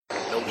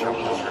No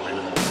challenges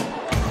remaining.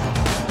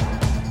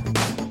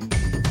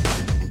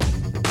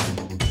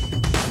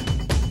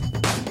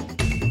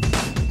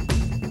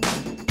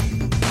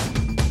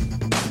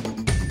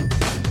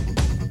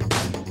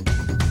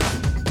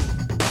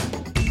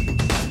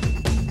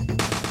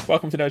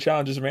 Welcome to No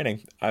Challenges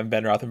Remaining. I'm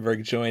Ben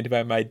Rothenberg, joined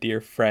by my dear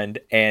friend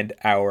and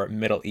our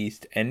Middle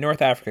East and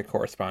North Africa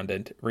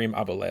correspondent, Reem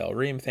Abulail.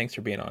 Reem, thanks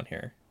for being on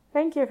here.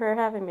 Thank you for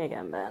having me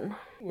again, Ben.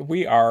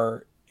 We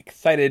are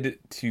excited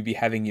to be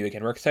having you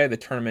again. We're excited the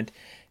tournament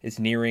is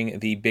nearing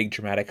the big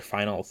dramatic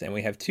finals, and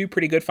we have two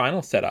pretty good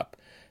finals set up.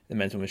 The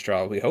men's and women's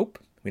draw, we hope.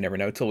 We never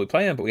know until we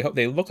play them, but we hope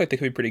they look like they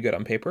could be pretty good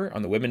on paper.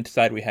 On the women's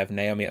side, we have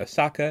Naomi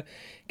Osaka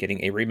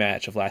getting a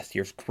rematch of last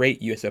year's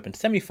great U.S. Open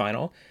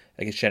semifinal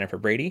against Jennifer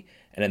Brady.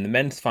 And in the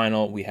men's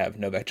final, we have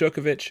Novak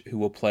Djokovic, who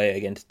will play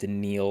against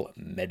Daniil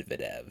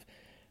Medvedev.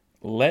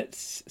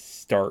 Let's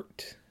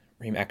start,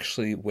 Reem,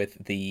 actually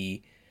with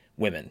the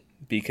women,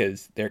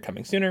 because they're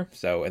coming sooner,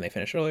 and they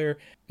finish earlier.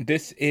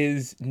 This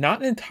is not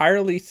an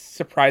entirely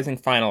surprising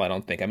final, I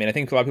don't think. I mean, I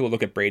think a lot of people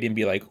look at Brady and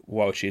be like,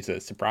 whoa, she's a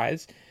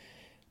surprise.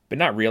 But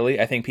not really.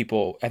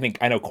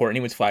 I know Courtney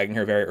was flagging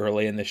her very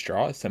early in this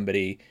draw as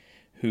somebody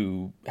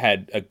who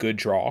had a good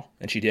draw,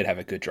 and she did have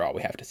a good draw,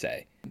 we have to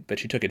say. But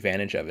she took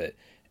advantage of it,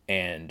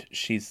 and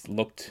she's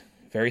looked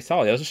very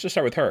solid. Let's just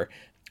start with her.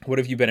 What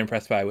have you been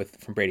impressed by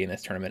from Brady in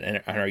this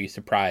tournament, and are you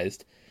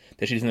surprised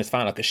that she's in this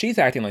final? Because she's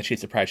acting like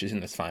she's surprised she's in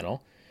this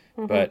final,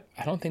 but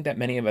I don't think that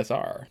many of us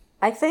are.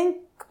 I think,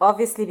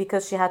 obviously,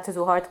 because she had to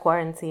do hard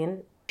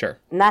quarantine, sure,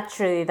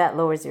 naturally that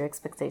lowers your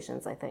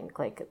expectations, I think.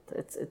 Like,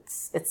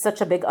 it's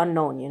such a big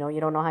unknown, you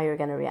don't know how you're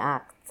going to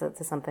react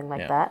to something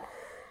like that.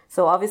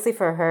 So obviously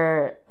for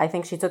her, I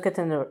think she took it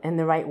in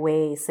the right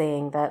way,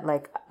 saying that,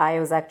 like, I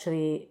was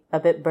actually a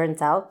bit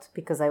burnt out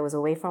because I was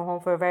away from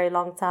home for a very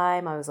long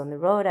time. I was on the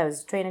road. I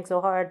was training so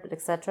hard,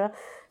 etc.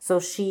 So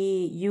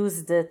she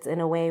used it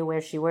in a way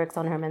where she worked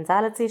on her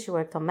mentality. She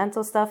worked on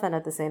mental stuff. And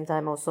at the same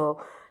time,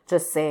 also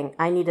just saying,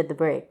 I needed the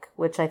break,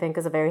 which I think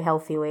is a very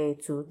healthy way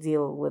to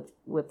deal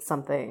with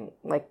something.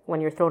 Like,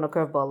 when you're thrown a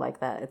curveball like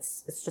that,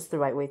 it's just the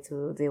right way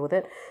to deal with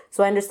it.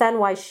 So I understand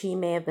why she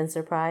may have been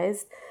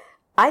surprised.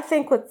 I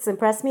think what's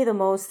impressed me the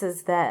most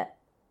is that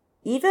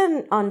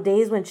even on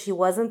days when she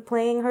wasn't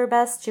playing her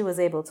best, she was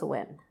able to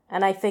win.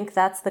 And I think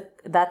that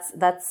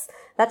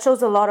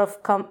shows a lot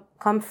of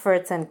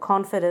comfort and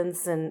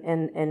confidence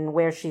in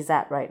where she's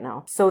at right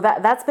now. So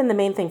that's been the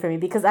main thing for me,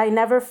 because I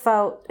never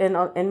felt in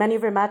many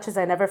of her matches,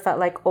 I never felt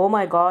like, oh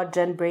my God,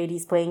 Jen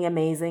Brady's playing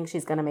amazing,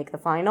 she's going to make the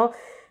final.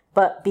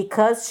 But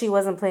because she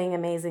wasn't playing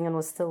amazing and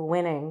was still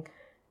winning,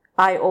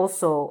 I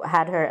also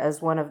had her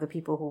as one of the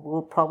people who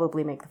will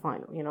probably make the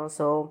final,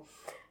 So,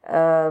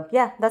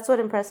 that's what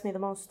impressed me the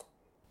most.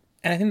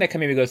 And I think that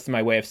maybe goes to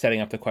my way of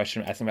setting up the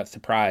question, asking about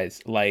surprise.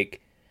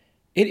 Like,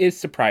 it is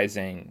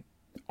surprising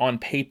on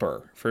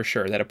paper, for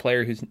sure, that a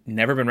player who's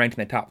never been ranked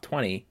in the top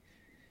 20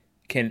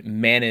 can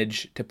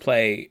manage to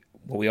play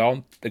what we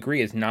all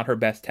agree is not her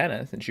best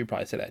tennis, and she would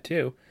probably say that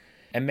too,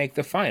 and make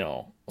the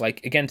final.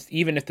 Like, against,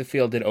 even if the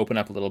field did open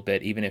up a little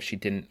bit, even if she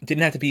didn't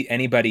have to beat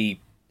anybody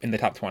in the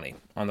top 20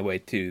 on the way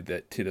to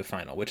the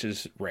final, which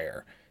is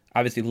rare.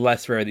 Obviously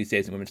less rare these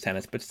days in women's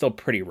tennis, but still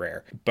pretty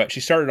rare. But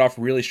she started off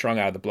really strong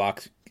out of the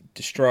blocks,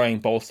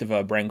 destroying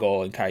Bolsova,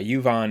 Brengel, and Kai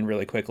Yuvan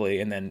really quickly,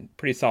 and then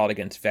pretty solid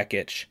against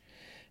Vekic.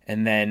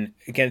 And then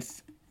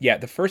against,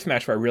 the first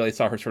match where I really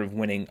saw her sort of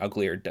winning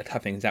uglier,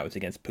 tough things out was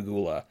against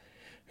Pegula,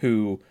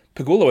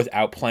 Pegula was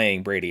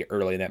outplaying Brady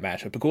early in that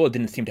match, but Pegula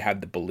didn't seem to have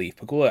the belief.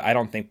 Pegula, I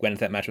don't think, went into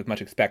that match with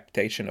much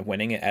expectation of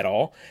winning it at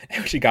all. And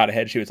when she got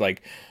ahead, she was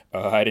like,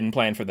 I didn't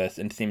plan for this,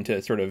 and seemed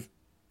to sort of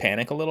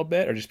panic a little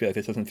bit, or just be like,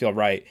 this doesn't feel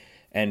right.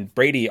 And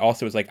Brady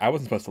also was like, I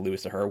wasn't supposed to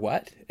lose to her,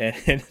 what?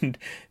 And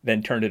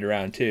then turned it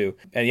around too.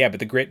 And but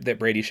the grit that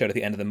Brady showed at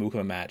the end of the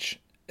Mukhova match,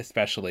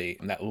 especially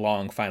in that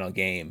long final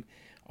game,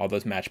 all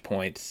those match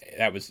points,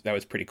 that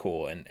was pretty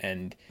cool.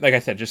 And like I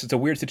said, just it's a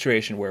weird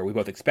situation where we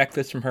both expect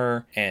this from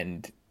her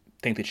and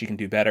think that she can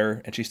do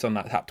better, and she's still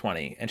not top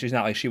 20. And she's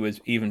not like she was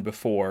even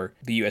before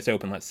the U.S.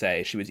 Open, let's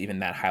say, she was even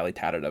that highly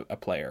touted a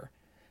player.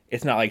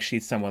 It's not like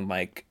she's someone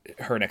like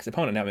her next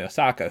opponent, Naomi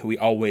Osaka, who we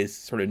always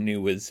sort of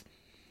knew was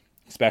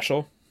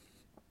special.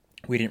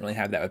 We didn't really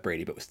have that with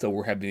Brady, but still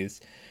we have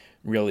these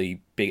really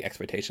big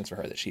expectations for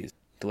her that she's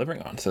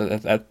delivering on. So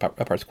that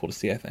part's cool to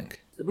see, I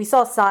think. We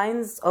saw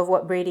signs of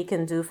what Brady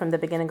can do from the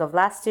beginning of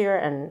last year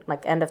and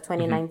like end of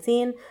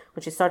 2019,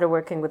 when she started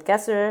working with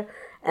Gesser.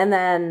 And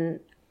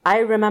then I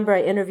remember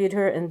I interviewed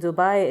her in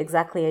Dubai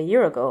exactly a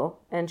year ago,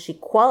 and she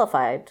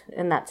qualified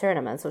in that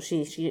tournament. So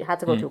she had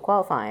to go through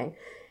qualifying.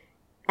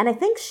 And I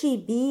think she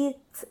beat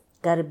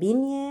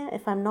Garbine,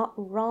 if I'm not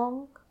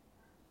wrong.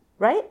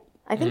 Right?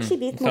 I think she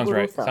beat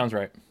Muguruza. Sounds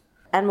right.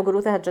 And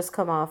Muguruza had just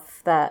come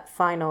off that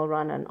final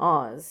run in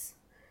Oz.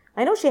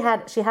 I know she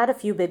had a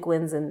few big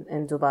wins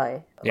in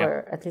Dubai,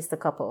 or at least a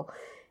couple.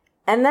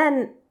 And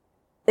then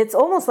it's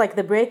almost like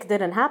the break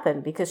didn't happen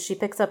because she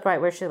picks up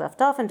right where she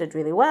left off and did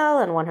really well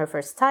and won her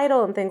first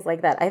title and things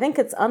like that. I think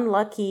it's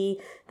unlucky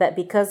that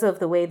because of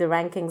the way the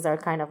rankings are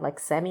kind of like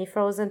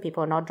semi-frozen,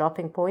 people are not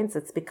dropping points.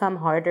 It's become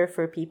harder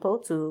for people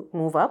to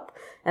move up.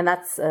 And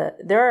that's,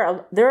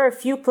 there are a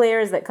few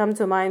players that come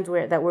to mind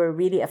that were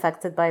really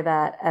affected by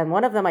that. And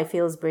one of them I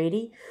feel is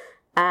Brady.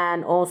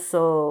 And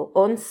also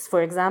Ons,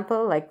 for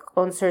example, like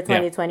Ons, her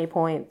 2020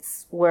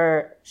 points,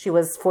 where she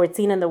was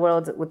 14 in the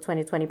world with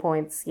 2020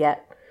 points,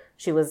 yet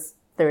she was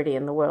 30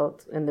 in the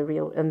world in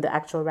the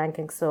actual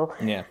rankings. So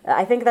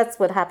I think that's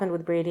what happened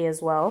with Brady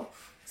as well.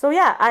 So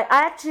yeah, I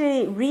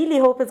actually really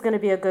hope it's going to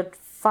be a good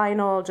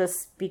final,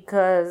 just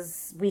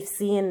because we've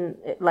seen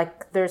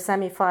like their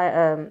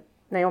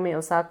Naomi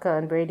Osaka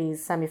and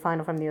Brady's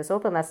semifinal from the US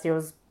Open last year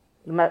was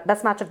the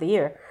best match of the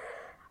year.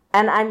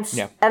 And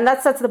and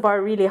that sets the bar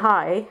really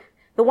high.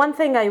 The one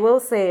thing I will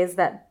say is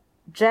that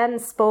Jen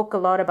spoke a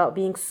lot about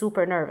being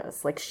super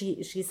nervous. Like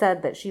she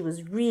said that she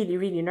was really,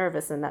 really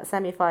nervous in that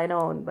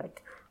semifinal, and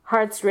like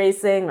heart's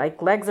racing,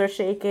 like legs are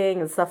shaking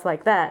and stuff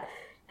like that.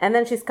 And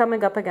then she's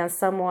coming up against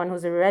someone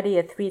who's already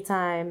a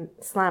 3-time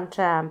slam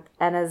champ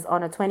and is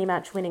on a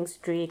 20-match winning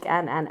streak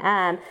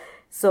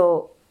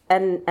so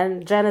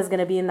and Jen is going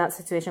to be in that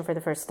situation for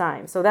the first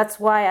time. So that's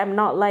why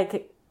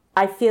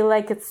I feel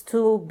like it's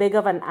too big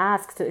of an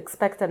ask to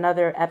expect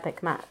another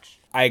epic match.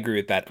 I agree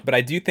with that. But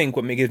I do think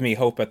what gives me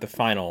hope at the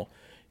final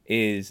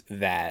is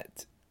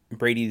that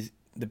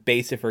the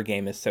base of her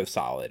game is so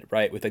solid,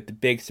 right? With like the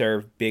big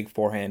serve, big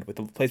forehand,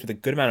 plays with a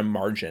good amount of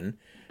margin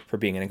for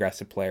being an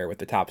aggressive player with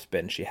the top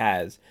spin she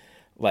has.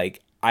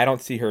 Like, I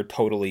don't see her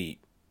totally,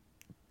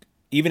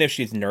 even if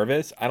she's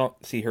nervous, I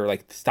don't see her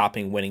like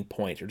stopping winning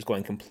points or just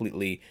going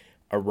completely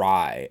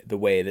awry the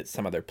way that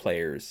some other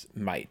players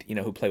might,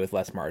 who play with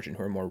less margin,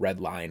 who are more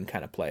red line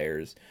kind of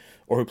players,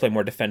 or who play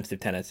more defensive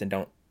tennis and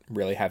don't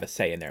really have a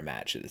say in their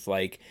matches.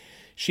 Like,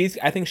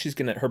 I think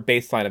her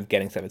baseline of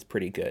getting stuff is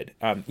pretty good.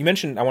 You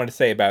mentioned, I wanted to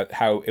say about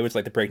how it was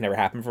like the break never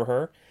happened for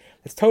her.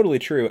 It's totally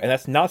true, and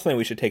that's not something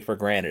we should take for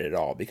granted at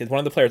all, because one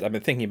of the players I've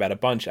been thinking about a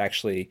bunch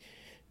actually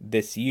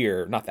this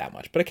year, not that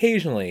much, but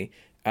occasionally,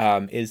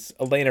 is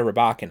Elena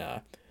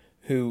Rybakina,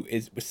 who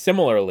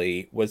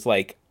was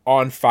like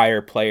on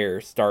fire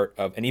player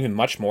and even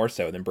much more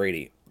so than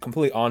Brady,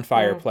 completely on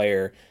fire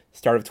player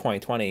start of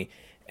 2020,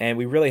 and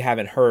we really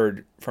haven't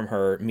heard from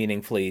her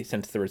meaningfully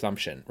since the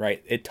resumption,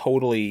 right? It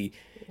totally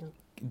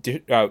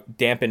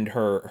dampened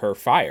her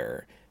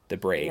fire, the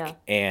break,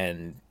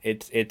 and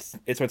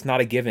it's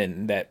not a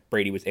given that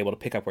Brady was able to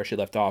pick up where she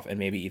left off and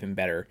maybe even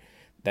better.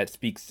 That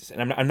speaks,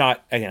 and I'm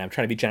trying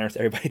to be generous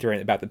to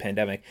everybody about the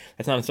pandemic.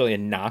 That's not necessarily a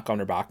knock on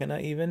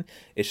Rybakina even.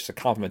 It's just a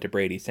compliment to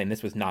Brady, saying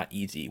this was not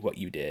easy what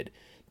you did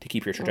to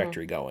keep your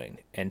trajectory going.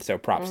 And so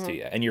props to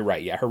you. And you're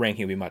right, her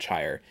ranking would be much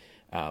higher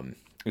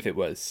if it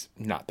was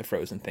not the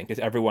frozen thing, because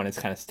everyone is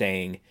kind of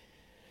staying,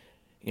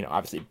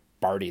 obviously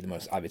Barty, the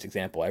most obvious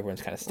example,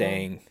 everyone's kind of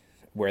staying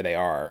where they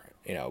are,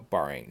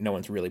 barring no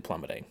one's really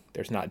plummeting.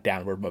 There's not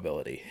downward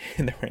mobility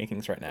in the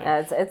rankings right now.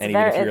 Yeah, and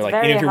even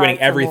if you're winning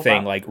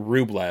everything like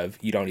Rublev,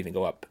 you don't even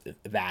go up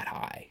that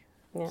high.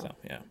 Yeah. So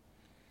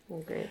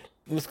Agreed.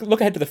 Let's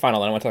look ahead to the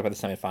final. I want to talk about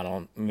the semifinal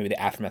and maybe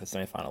the aftermath of the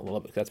semifinal a little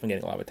bit, because that's been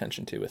getting a lot of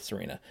attention too with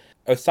Serena.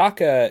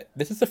 Osaka,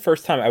 this is the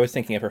first time I was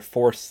thinking of her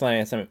four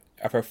slam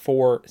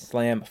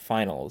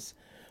finals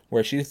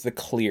where she's the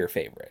clear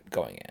favorite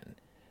going in.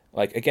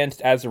 Like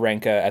against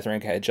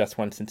Azarenka had just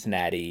won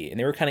Cincinnati, and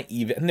they were kind of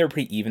even, and they were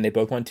pretty even. They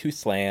both won 2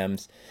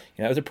 slams.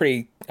 It was a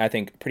pretty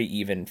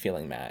even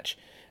feeling match.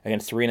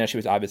 Against Serena, she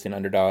was obviously an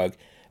underdog.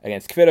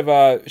 Against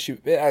Kvitova, she,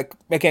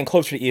 again,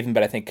 closer to even,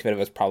 but I think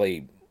Kvitova's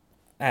probably,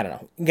 I don't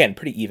know, again,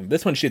 pretty even.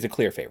 This one, she's a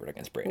clear favorite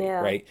against Brady,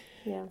 right?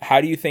 Yeah.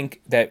 How do you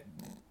think that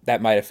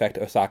might affect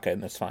Osaka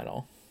in this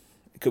final?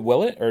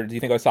 Will it? Or do you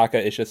think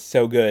Osaka is just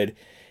so good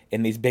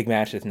in these big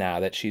matches now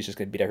that she's just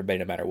going to beat everybody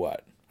no matter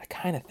what? I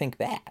kind of think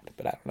that,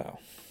 but I don't know.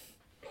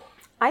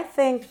 I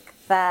think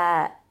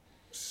that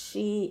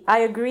I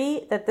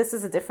agree that this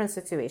is a different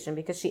situation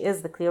because she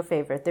is the clear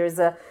favorite. There is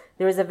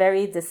a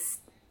very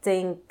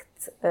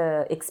distinct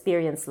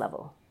experience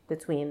level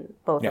between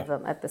both of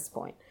them at this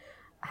point.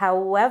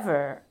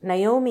 However,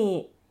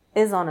 Naomi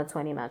is on a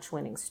 20-match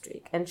winning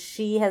streak, and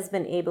she has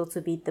been able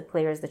to beat the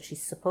players that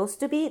she's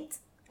supposed to beat,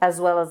 as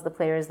well as the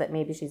players that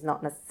maybe she's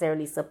not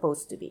necessarily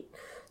supposed to beat.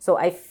 So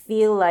I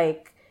feel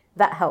like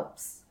that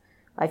helps.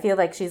 I feel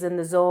like she's in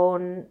the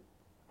zone.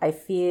 I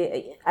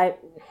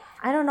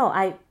don't know.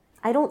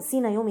 I don't see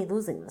Naomi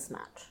losing this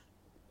match.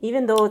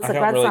 Even though it's a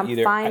Grand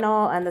Slam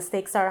final and the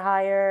stakes are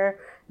higher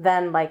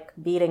than like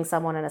beating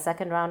someone in a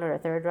second round or a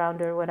third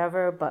round or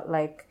whatever. But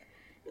like,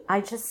 I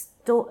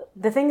just don't.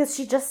 The thing is,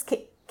 she just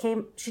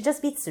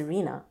beat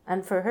Serena.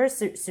 And for her,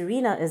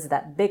 Serena is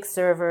that big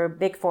server,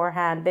 big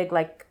forehand, big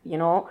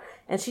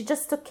and she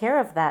just took care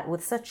of that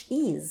with such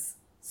ease.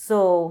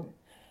 So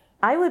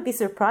I would be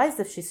surprised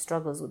if she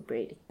struggles with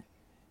Brady.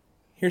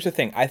 Here's the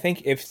thing. I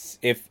think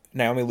if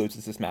Naomi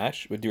loses this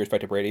match, with due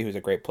respect to Brady, who's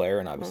a great player,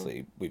 and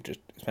obviously we've just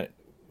spent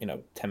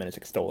 10 minutes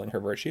extolling her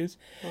virtues,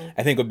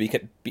 I think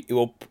it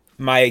will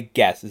my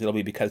guess is it'll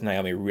be because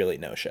Naomi really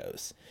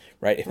no-shows,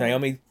 right? If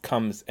Naomi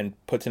comes and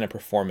puts in a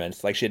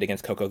performance like she did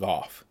against Coco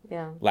Gauff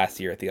last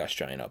year at the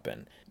Australian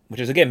Open, which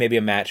is, again, maybe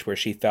a match where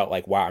she felt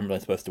like, wow, I'm really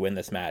supposed to win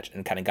this match,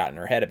 and kind of got in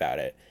her head about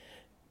it.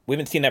 We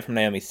haven't seen that from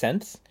Naomi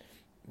since,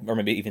 or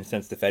maybe even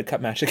since the Fed Cup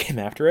match that came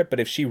after it. But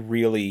if she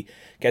really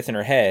gets in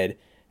her head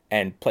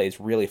and plays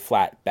really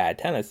flat, bad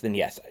tennis, then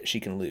yes, she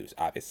can lose,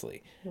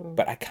 obviously.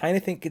 But I kind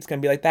of think it's going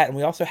to be like that. And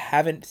we also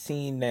haven't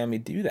seen Naomi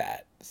do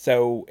that.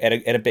 So at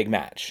a big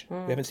match, we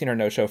haven't seen her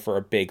no-show for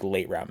a big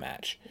late round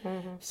match.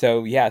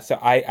 So yeah, so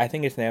I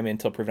think it's Naomi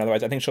until proven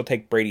otherwise. I think she'll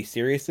take Brady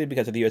seriously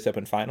because of the U.S.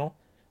 Open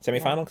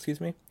semifinal,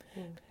 excuse me.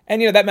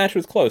 And, that match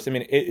was close. I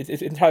mean,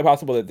 it's entirely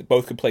possible that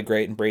both could play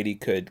great and Brady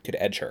could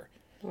edge her.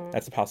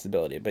 That's a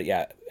possibility. But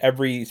yeah,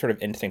 every sort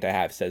of instinct I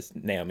have says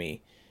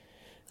Naomi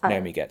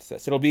gets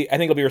this. I think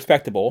it'll be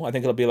respectable. I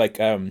think it'll be like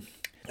a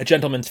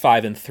gentleman's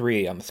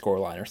 5-3 on the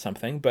scoreline or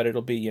something, but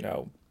it'll be,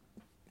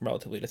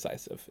 relatively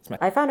decisive.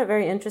 I found it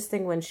very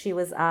interesting when she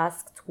was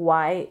asked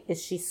why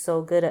is she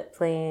so good at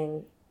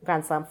playing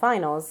Grand Slam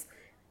finals.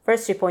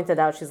 First, she pointed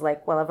out, she's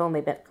like, well, I've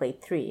only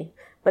played 3.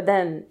 But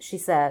then she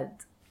said,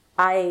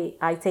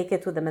 I take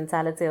it with the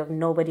mentality of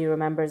nobody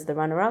remembers the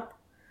runner-up.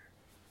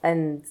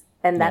 And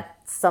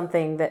that's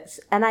something that...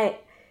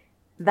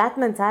 that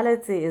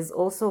mentality is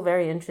also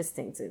very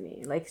interesting to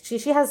me. Like, she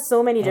has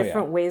so many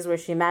different ways where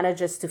she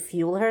manages to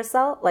fuel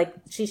herself. Like,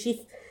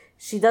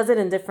 she does it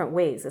in different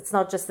ways. It's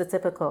not just the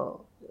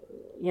typical...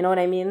 You know what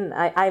I mean?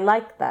 I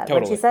like that.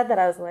 Totally. When she said that,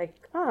 I was like,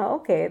 oh,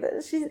 okay.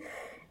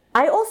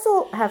 I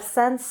also have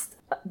sensed...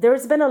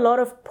 There's been a lot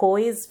of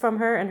poise from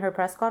her in her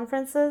press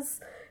conferences.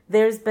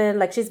 There's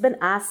been, she's been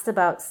asked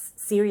about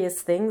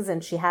serious things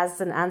and she has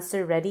an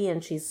answer ready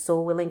and she's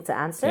so willing to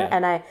answer. Yeah.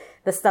 And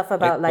the stuff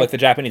about like the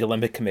Japanese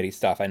Olympic Committee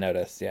stuff, I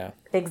noticed, yeah.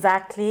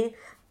 Exactly.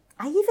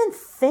 I even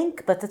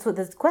think, but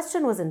the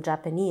question was in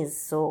Japanese,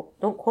 so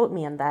don't quote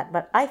me on that.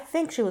 But I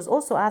think she was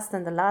also asked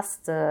in the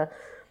last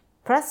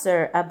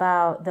presser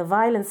about the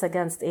violence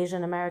against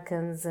Asian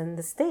Americans in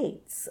the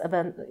States.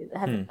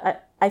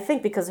 I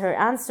think because her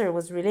answer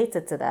was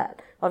related to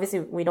that. Obviously,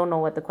 we don't know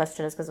what the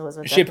question is because it was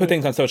with She put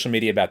things on social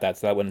media about that,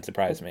 so that wouldn't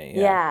surprise me.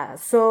 Yeah,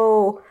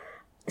 so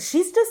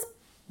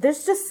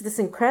there's just this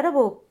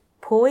incredible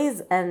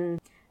poise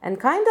and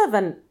kind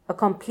of a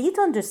complete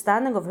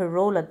understanding of her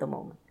role at the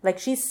moment. Like,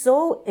 she's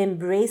so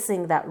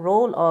embracing that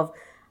role of,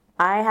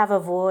 I have a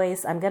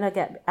voice, I'm going to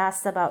get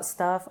asked about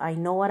stuff, I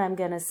know what I'm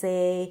going to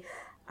say,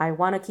 I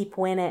want to keep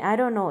winning. I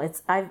don't know.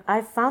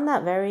 I've found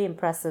that very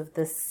impressive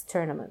this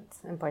tournament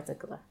in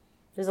particular.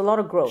 There's a lot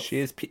of growth.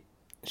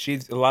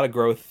 She's a lot of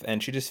growth,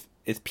 and she just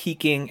is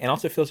peaking, and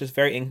also feels just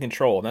very in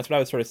control. And that's what I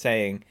was sort of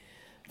saying.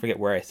 I forget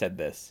where I said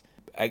this.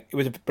 It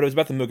was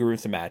about the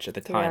Muguruza match at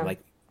the time. Yeah.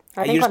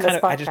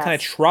 I just kind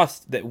of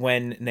trust that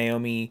when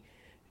Naomi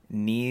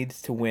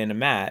needs to win a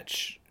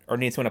match or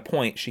needs to win a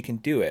point, she can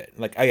do it.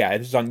 Like, oh yeah,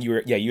 this was on you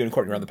and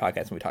Courtney were on the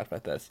podcast when we talked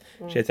about this.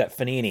 She has that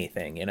Fanini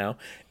thing, and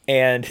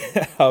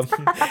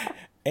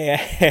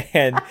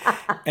and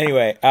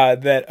anyway,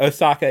 that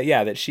Osaka,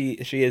 that she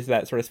is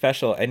that sort of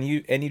special, and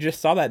you just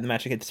saw that in the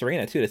match against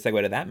Serena too. To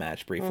segue to that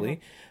match briefly,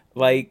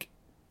 like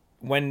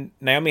when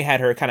Naomi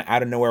had her kind of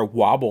out of nowhere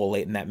wobble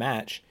late in that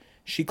match,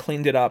 she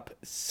cleaned it up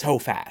so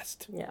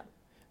fast. Yeah.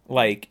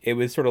 Like, it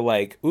was sort of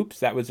like, oops,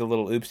 that was a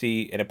little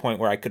oopsie at a point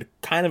where I could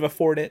kind of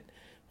afford it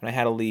when I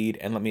had a lead,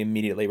 and let me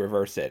immediately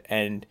reverse it.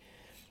 And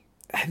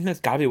I think that's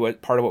got to be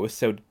part of what was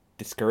so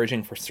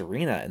discouraging for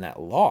Serena in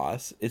that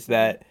loss, is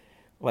that,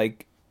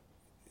 like,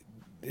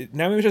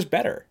 Naomi was just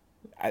better.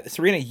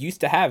 Serena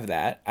used to have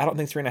that. I don't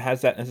think Serena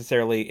has that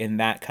necessarily in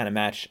that kind of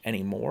match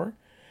anymore.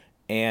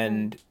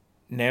 And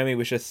Naomi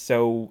was just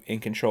so in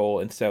control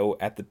and so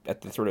at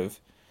the sort of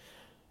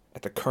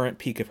at the current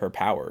peak of her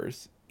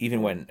powers.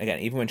 Even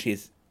when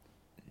she's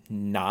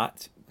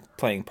not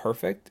playing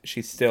perfect,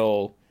 she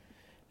still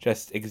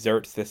just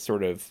exerts this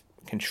sort of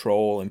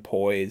control and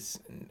poise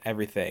and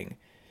everything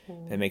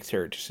that makes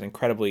her just an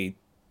incredibly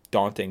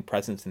daunting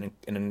presence and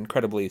an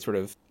incredibly sort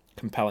of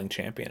compelling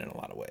champion in a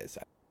lot of ways.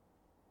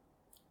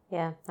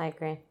 Yeah, I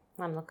agree.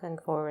 I'm looking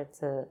forward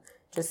to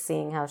just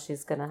seeing how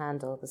she's going to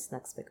handle this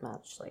next big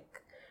match.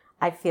 Like,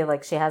 I feel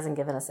like she hasn't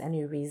given us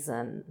any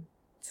reason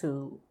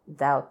to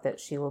doubt that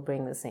she will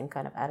bring the same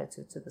kind of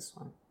attitude to this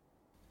one.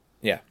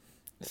 Yeah.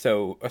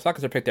 So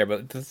Osaka's our pick there,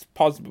 but let's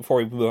pause before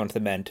we move on to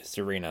the men to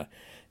Serena.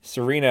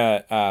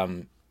 Serena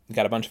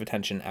got a bunch of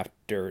attention at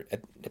the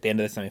end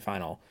of the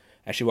semifinal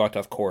as she walked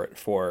off court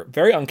for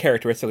very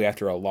uncharacteristically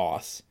after a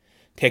loss,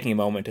 taking a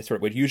moment to sort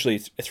of what usually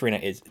Serena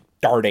is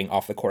darting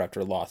off the court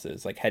after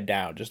losses, like head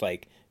down, just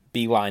like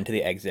beeline to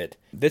the exit.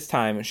 This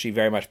time she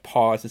very much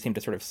paused to seem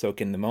to sort of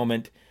soak in the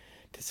moment,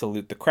 to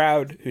salute the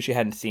crowd, who she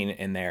hadn't seen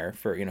in there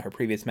for her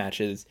previous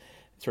matches.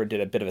 Sort of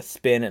did a bit of a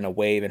spin and a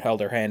wave and held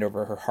her hand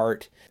over her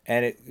heart.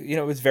 And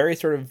it was very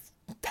sort of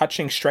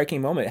touching, striking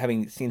moment.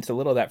 Having seen so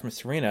little of that from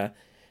Serena,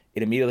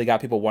 it immediately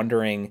got people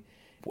wondering,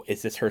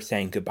 is this her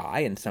saying goodbye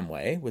in some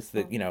way? Was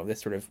the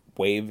this sort of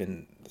wave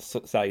and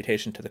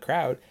salutation to the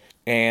crowd?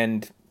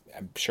 And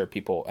I'm sure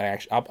people.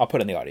 I'll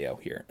put in the audio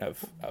here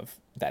of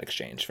that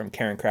exchange from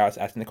Karen Kraus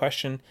asking the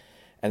question,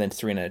 and then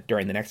Serena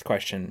during the next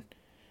question.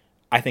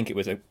 I think it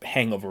was a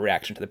hangover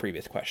reaction to the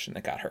previous question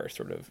that got her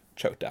sort of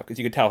choked up, because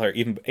you could tell her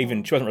even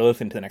she wasn't really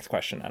listening to the next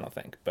question, I don't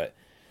think. But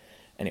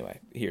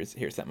anyway, here's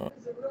that moment.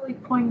 It was a really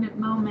poignant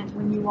moment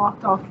when you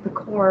walked off the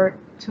court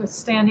to a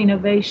standing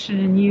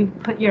ovation and you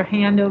put your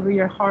hand over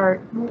your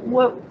heart.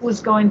 What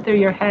was going through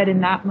your head in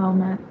that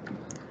moment?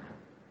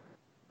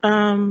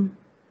 I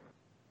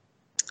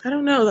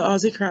don't know. The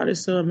Aussie crowd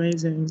is so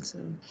amazing, so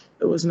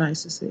it was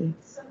nice to see.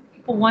 Some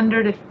people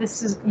wondered if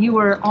you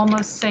were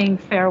almost saying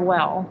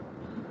farewell.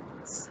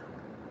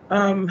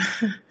 I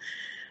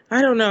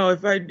don't know.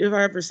 If I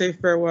ever say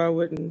farewell, I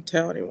wouldn't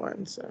tell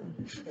anyone. So.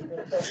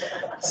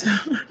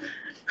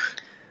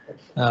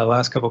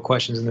 Last couple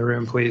questions in the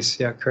room, please.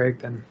 Yeah, Craig,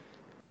 then.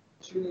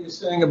 You're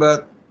saying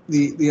about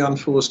the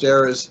unforced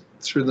errors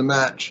through the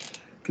match.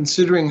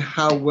 Considering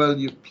how well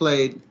you've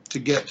played to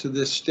get to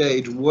this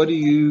stage, what do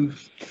you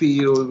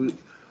feel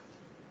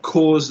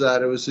caused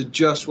that? Or was it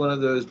just one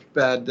of those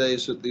bad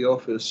days at the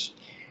office?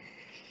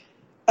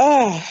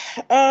 I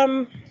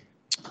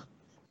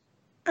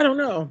don't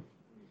know.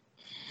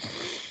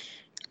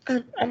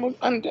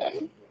 I'm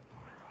done.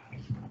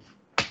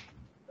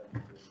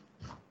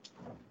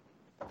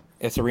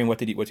 Yeah, Serena, what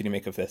did you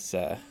make of this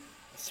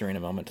Serena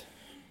moment?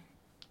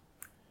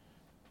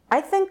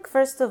 I think,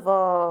 first of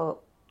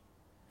all,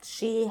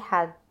 she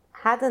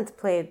hadn't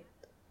played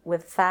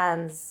with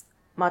fans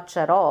much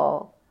at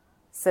all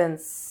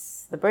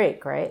since the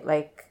break, right?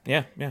 Like,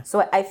 yeah.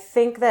 So I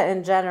think that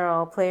in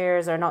general,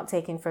 players are not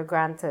taking for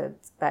granted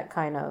that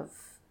kind of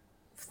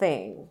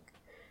thing.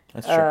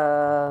 That's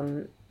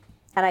true.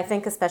 And I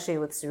think especially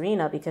with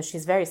Serena, because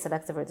she's very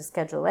selective with the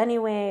schedule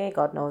anyway,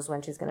 God knows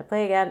when she's going to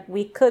play again,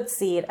 we could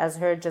see it as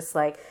her just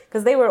like,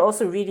 because they were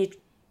also really,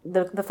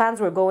 the fans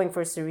were going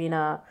for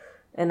Serena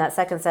in that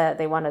second set.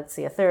 They wanted to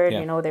see a third,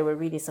 they were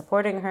really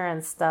supporting her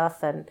and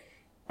stuff. And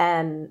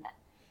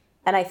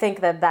I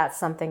think that that's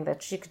something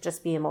that she could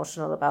just be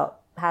emotional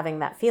about, having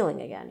that feeling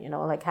again,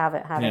 like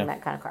having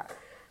that kind of crowd.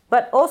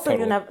 But also,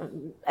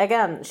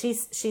 again, she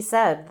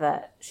said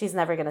that she's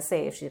never going to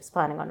say if she's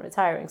planning on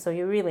retiring. So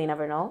you really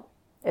never know.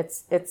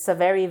 It's a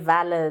very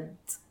valid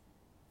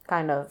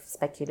kind of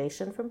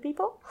speculation from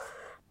people.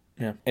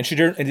 Yeah, and she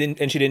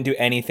didn't do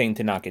anything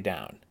to knock it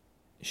down.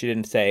 She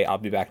didn't say I'll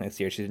be back next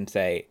year. She didn't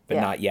say, but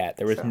not yet.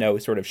 There was no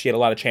sort of. She had a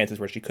lot of chances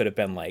where she could have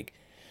been like,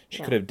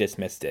 could have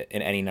dismissed it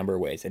in any number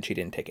of ways, and she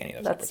didn't take any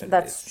of those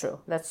opportunities.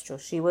 That's true.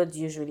 She would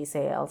usually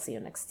say, "I'll see you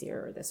next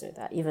year," or this or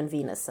that. Even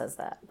Venus says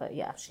that, but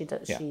yeah, she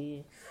does.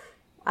 Yeah.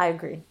 I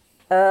agree.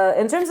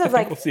 In terms of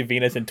we'll see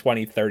Venus in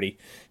 2030.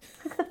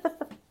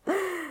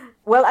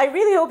 Well, I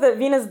really hope that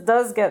Venus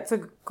does get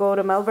to go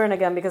to Melbourne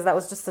again, because that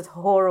was just a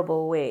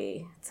horrible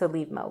way to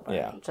leave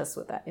Melbourne, just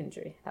with that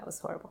injury. That was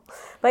horrible.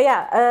 But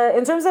yeah,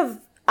 in terms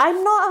of,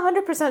 I'm not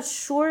 100%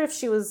 sure if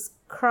she was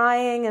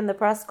crying in the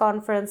press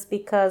conference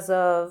because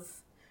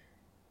of,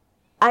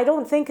 I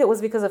don't think it was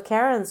because of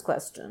Karen's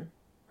question.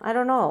 I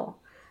don't know.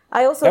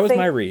 I also that was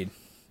my read.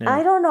 Yeah.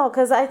 I don't know,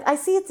 because I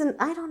see it's in,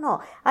 I don't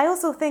know. I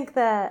also think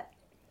that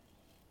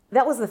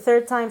was the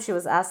third time she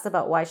was asked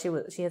about why she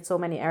had so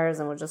many errors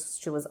and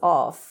she was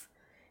off,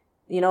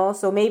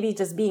 so maybe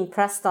just being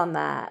pressed on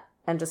that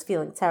and just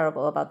feeling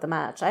terrible about the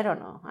match. I don't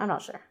know. I'm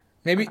not sure.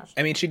 Maybe,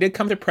 I mean, she did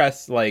come to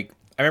press, like,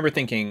 I remember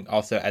thinking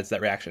also as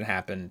that reaction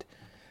happened,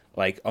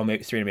 like, oh,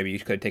 maybe Serena, maybe you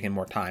could have taken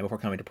more time before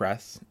coming to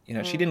press.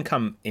 She didn't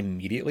come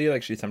immediately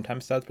like she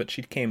sometimes does, but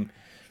she came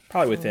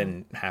probably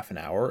within half an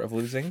hour of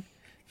losing,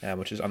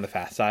 which is on the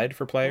fast side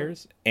for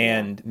players.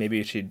 And maybe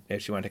if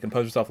she wanted to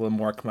compose herself a little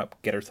more, come up,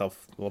 get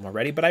herself a little more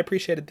ready. But I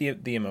appreciated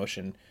the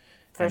emotion.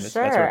 For and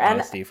sure. That sort of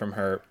honesty from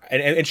her.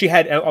 And she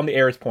had, on the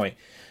errors point,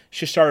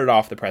 she started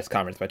off the press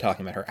conference by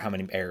talking about how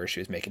many errors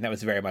she was making. That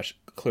was very much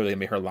clearly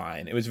going to be her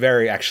line. It was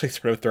very actually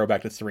sort of a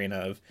throwback to Serena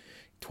of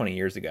 20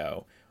 years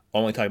ago.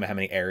 Only talking about how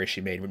many errors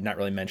she made, not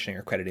really mentioning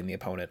or crediting the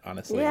opponent,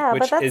 honestly. Yeah,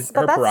 which is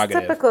her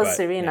prerogative. Typical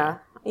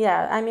Serena.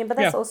 Yeah, I mean, but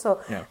that's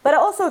also... Yeah. But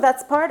also,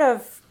 that's part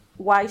of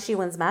why she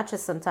wins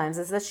matches sometimes,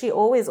 is that she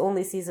always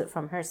only sees it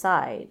from her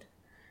side.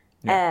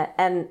 Yeah.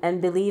 And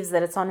believes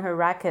that it's on her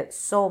racket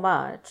so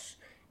much.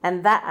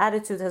 And that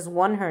attitude has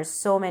won her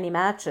so many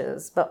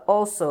matches. But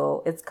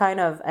also, it's kind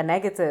of a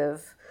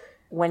negative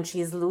when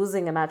she's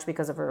losing a match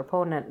because of her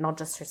opponent, not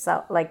just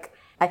herself. Like,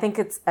 I think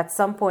it's at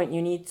some point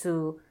you need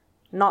to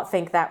not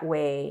think that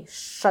way,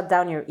 shut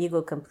down your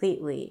ego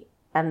completely,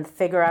 and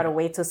figure out a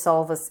way to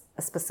solve a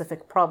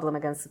specific problem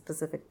against a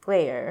specific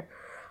player.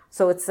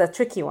 So it's a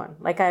tricky one.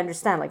 Like, I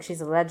understand, like,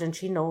 she's a legend.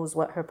 She knows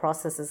what her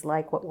process is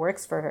like, what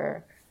works for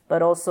her.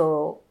 But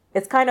also,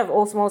 it's kind of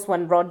almost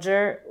when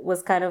Roger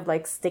was kind of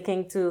like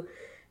sticking to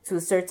a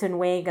certain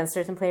way against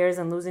certain players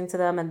and losing to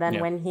them. And then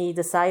when he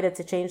decided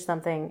to change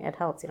something, it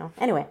helped,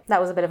 Anyway,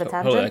 that was a bit of a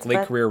tangent. Like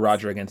late career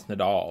Roger against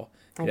Nadal.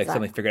 He like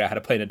suddenly figured out how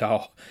to play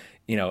Nadal,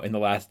 in the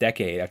last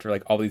decade after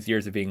like all these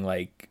years of being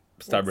like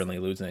stubbornly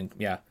losing.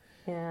 Yeah.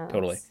 Yeah.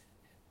 Totally.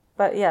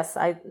 But yes,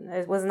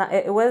 it was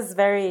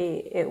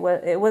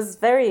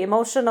very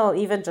emotional,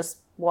 even just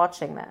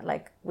watching that.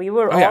 Like we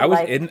were Oh yeah, all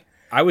like,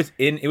 I was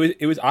in.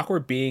 It was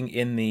awkward being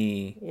in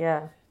the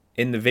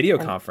video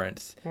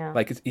conference. Yeah.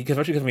 Like, especially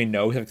because we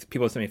know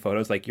people send me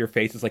photos. Like your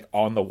face is like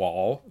on the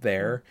wall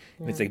there.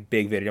 Yeah. It's like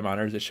big video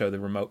monitors that show the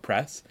remote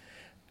press.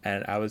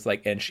 And I was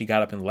like, and she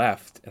got up and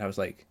left, and I was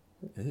like,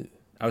 ew.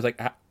 I was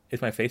like,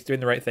 is my face doing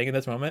the right thing in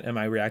this moment? Am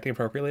I reacting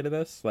appropriately to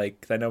this?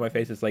 Like, 'cause I know my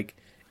face is like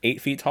 8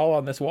 feet tall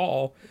on this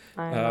wall.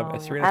 I know.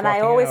 As Serena's And I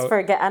walking always out.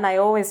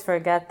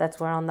 forget that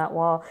we're on that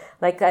wall.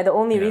 Like the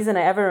only reason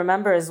I ever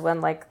remember is when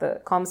like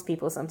the comms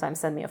people sometimes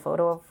send me a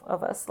photo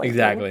of us. Like,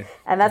 Exactly.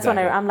 And that's when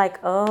Exactly. I'm like,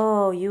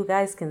 oh, you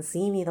guys can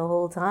see me the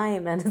whole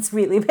time, and it's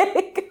really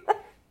big.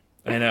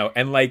 I know.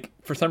 And like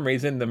for some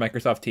reason the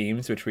Microsoft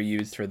Teams, which we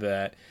used for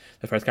the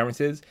press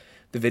conferences,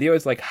 the video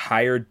is like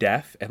higher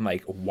def and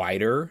like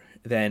wider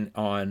than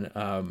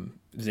on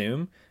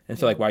Zoom. And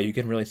so like wow, you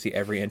can really see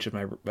every inch of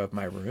my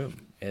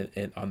room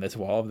on this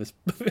wall of this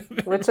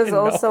Which is in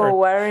also Melbourne.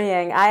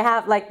 worrying. I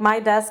have like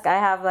my desk, I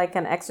have like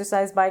an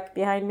exercise bike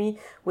behind me,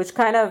 which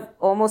kind of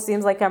almost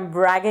seems like I'm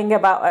bragging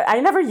about.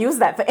 I never use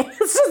that thing.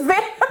 It's just there.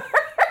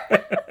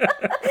 And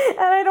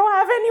I don't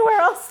have anywhere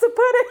else to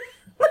put it.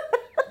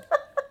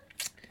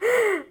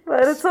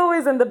 But it's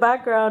always in the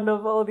background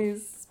of all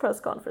these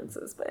press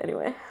conferences. But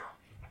anyway.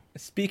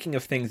 Speaking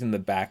of things in the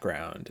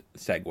background,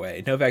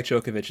 segue, Novak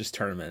Djokovic's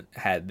tournament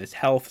had this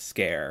health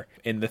scare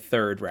in the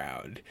third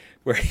round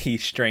where he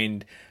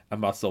strained a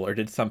muscle or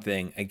did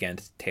something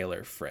against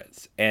Taylor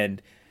Fritz.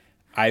 And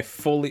I'm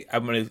going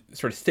to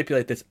sort of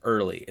stipulate this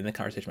early in the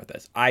conversation about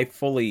this. I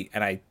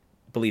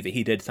believe that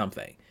he did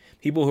something.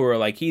 People who are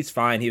like, he's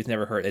fine, he was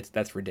never hurt,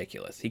 that's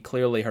ridiculous. He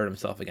clearly hurt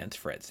himself against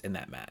Fritz in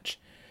that match.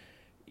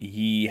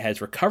 He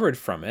has recovered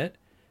from it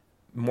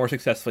more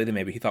successfully than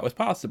maybe he thought was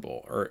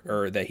possible,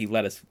 or that he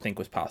let us think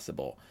was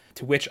possible.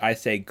 To which I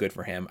say good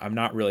for him. I'm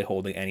not really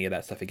holding any of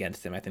that stuff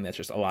against him. I think that's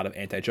just a lot of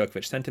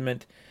anti-Djokovic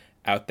sentiment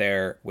out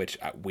there, which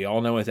we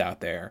all know is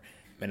out there.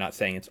 I'm not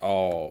saying it's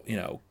all,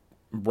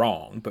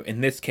 wrong, but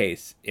in this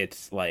case,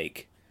 it's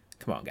like,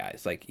 come on,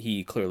 guys. Like,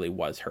 he clearly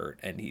was hurt,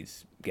 and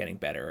he's getting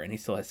better, and he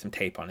still has some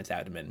tape on his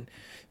abdomen,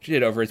 which he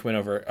did over his win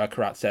over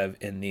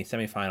Karatsev in the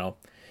semifinal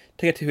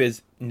to get to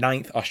his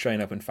 9th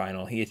Australian Open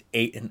final. He is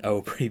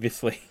 8-0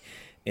 previously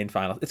in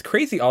finals. It's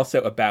crazy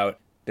also about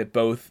that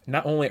both,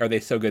 not only are they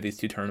so good these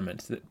two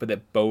tournaments, but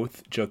that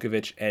both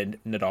Djokovic and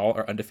Nadal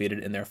are undefeated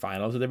in their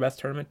finals of their best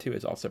tournament too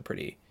is also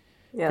pretty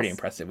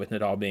impressive, with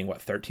Nadal being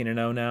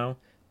 13-0 now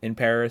in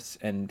Paris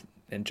and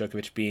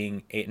Djokovic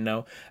being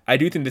 8-0. I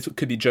do think this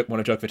could be one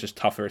of Djokovic's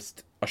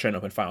toughest Australian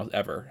Open finals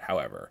ever,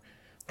 however,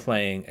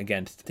 playing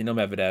against Daniil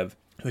Medvedev,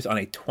 who's on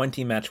a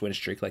 20-match win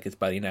streak like his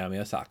buddy Naomi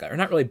Osaka. Or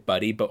not really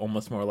buddy, but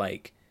almost more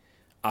like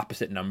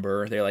opposite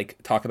number. They like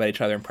talk about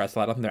each other and press a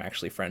lot. I don't think they're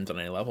actually friends on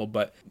any level,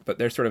 but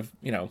they're sort of,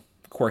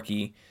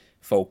 quirky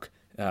folk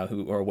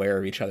who are aware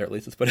of each other, at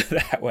least let's put it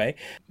that way.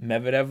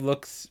 Medvedev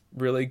looks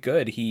really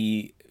good.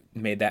 He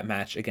made that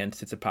match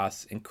against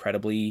Tsitsipas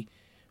incredibly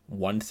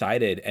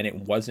one-sided, and it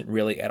wasn't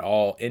really at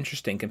all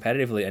interesting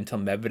competitively until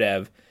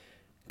Medvedev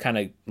kind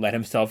of let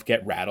himself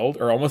get rattled,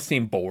 or almost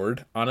seemed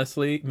bored,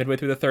 honestly, midway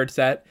through the third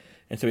set.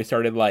 And so he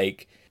started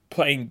like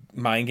playing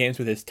mind games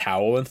with his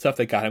towel and stuff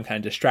that got him kind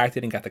of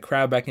distracted and got the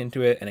crowd back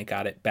into it, and it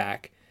got it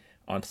back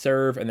on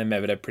serve. And then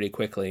Medvedev pretty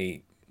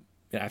quickly,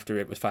 after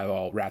it was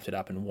 5-all, wrapped it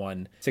up and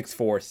won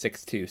 6-4,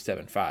 6-2,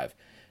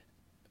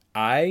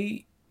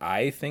 7-5.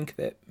 I think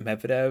that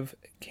Medvedev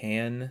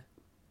can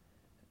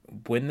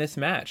win this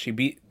match. He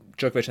beat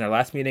Djokovic in our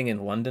last meeting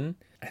in London.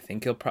 I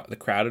think the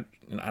crowd,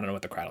 I don't know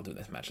what the crowd will do in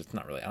this match. It's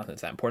not really, I don't think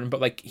it's that important,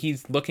 but like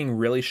he's looking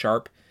really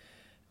sharp.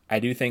 I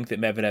do think that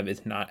Medvedev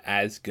is not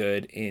as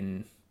good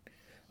in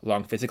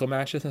long physical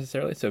matches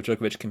necessarily. So if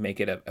Djokovic can make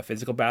it a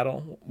physical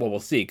battle, well, we'll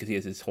see, because he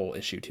has his whole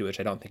issue too, which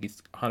I don't think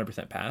he's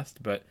 100%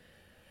 past. But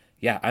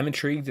yeah, I'm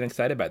intrigued and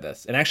excited by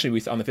this. And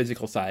actually, on the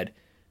physical side,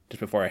 just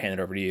before I hand it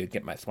over to you,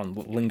 get my one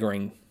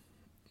lingering,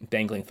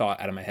 dangling thought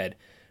out of my head.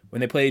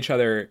 When they played each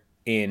other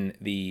in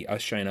the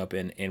Australian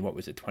Open in, what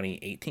was it,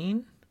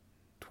 2018?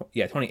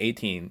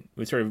 2018. It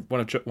was sort of one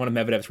of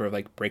Medvedev's sort of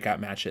like breakout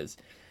matches.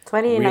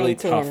 2019. Really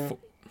tough.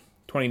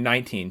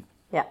 2019.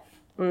 Yeah.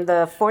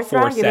 The fourth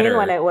round, you mean,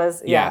 when it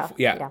was... Yeah.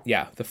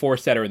 The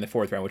 4-setter in the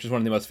fourth round, which is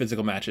one of the most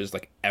physical matches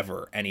like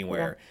ever,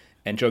 anywhere.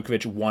 Yeah. And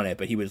Djokovic won it,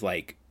 but he was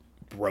like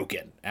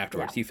broken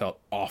afterwards. Yeah. He felt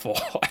awful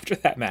after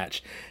that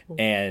match.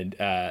 And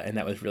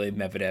that was really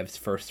Medvedev's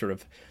first sort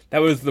of... That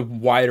was the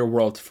wider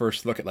world's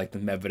first look at like the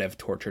Medvedev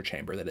torture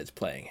chamber that is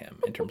playing him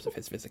in terms of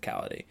his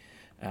physicality.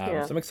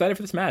 So I'm excited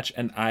for this match.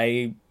 And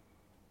I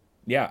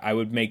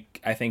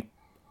think,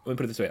 let me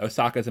put it this way,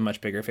 Osaka's a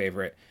much bigger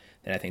favorite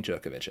than I think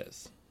Djokovic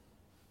is.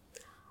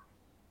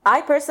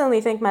 I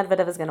personally think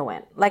Medvedev is going to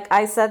win. Like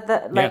I said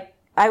that, like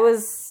I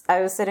was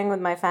sitting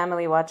with my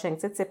family watching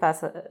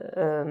Tsitsipas,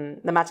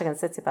 the match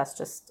against Tsitsipas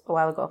just a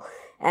while ago.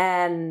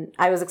 And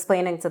I was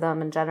explaining to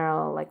them in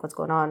general, like what's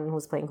going on,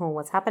 who's playing who,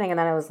 what's happening. And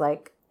then I was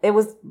like, it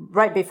was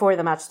right before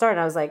the match started.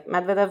 I was like,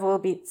 Medvedev will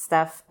beat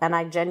Steph. And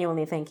I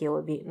genuinely think he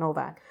will beat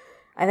Novak.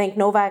 I think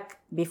Novak,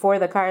 before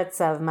the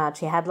Karatsev match,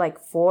 he had like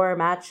 4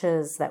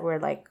 matches that were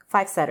like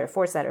 5-setter,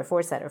 4-setter,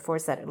 4-setter,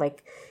 4-setter.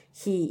 Like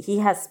he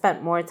has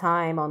spent more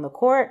time on the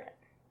court.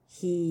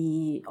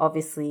 He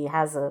obviously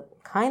has a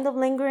kind of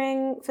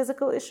lingering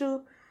physical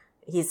issue.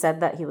 He said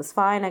that he was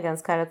fine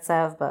against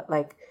Karatsev, but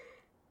like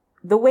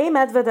the way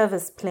Medvedev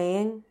is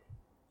playing,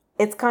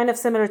 it's kind of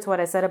similar to what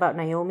I said about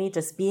Naomi,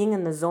 just being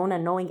in the zone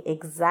and knowing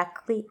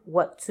exactly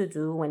what to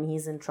do when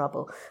he's in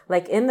trouble.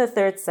 Like in the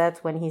third set,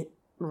 when he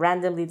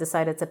randomly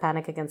decided to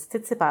panic against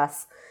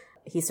Tsitsipas,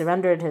 he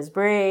surrendered his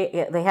break.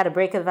 They had a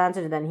break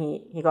advantage, and then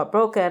he got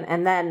broken.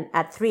 And then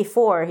at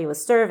 3-4, he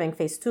was serving,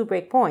 faced 2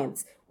 break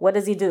points. What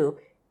does he do?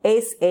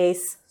 Ace,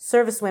 ace,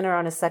 service winner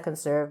on his second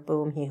serve.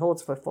 Boom, he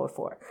holds for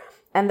 4-4.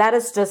 And that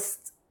is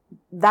just,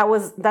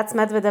 that's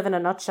Medvedev in a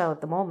nutshell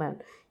at the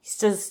moment. He's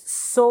just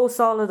so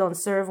solid on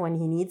serve when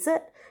he needs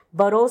it,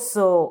 but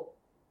also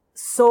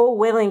so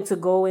willing to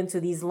go into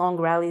these long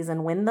rallies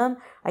and win them.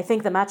 I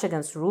think the match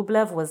against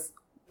Rublev was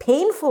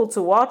painful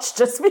to watch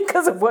just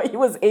because of what he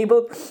was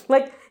able,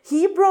 like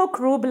he broke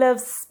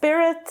Rublev's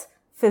spirit,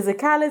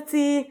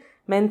 physicality,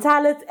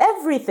 mentality,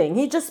 everything.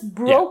 He just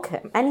broke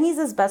him, and he's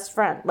his best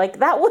friend. Like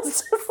that was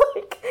just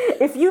like,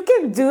 if you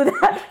can do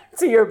that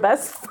to your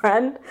best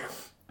friend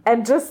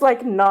and just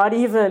like not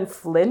even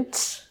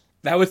flinch.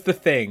 That was the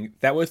thing.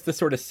 That was the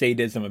sort of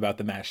sadism about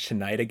the match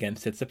tonight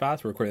against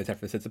Tsitsipas. We're recording this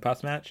after the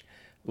Tsitsipas match.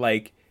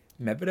 Like,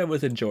 Medvedev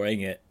was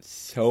enjoying it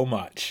so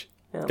much,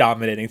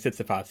 dominating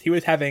Tsitsipas. He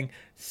was having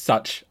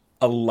such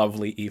a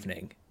lovely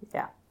evening.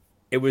 Yeah.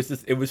 It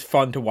was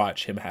fun to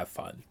watch him have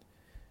fun.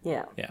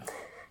 Yeah. Yeah.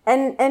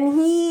 And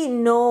he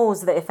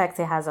knows the effect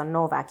he has on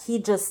Novak. He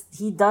does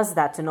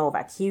that to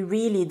Novak. He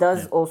really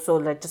does also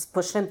like just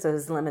push him to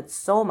his limits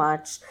so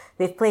much.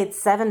 They've played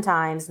 7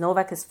 times.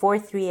 Novak is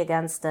 4-3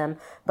 against him.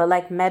 But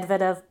like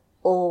Medvedev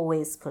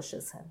always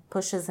pushes him,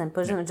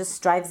 and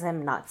just drives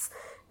him nuts.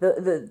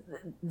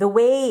 The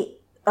way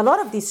a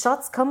lot of these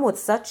shots come with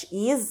such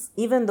ease,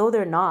 even though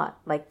they're not.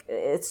 Like,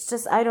 it's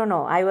just, I don't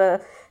know.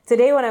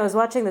 Today when I was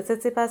watching the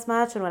Tsitsipas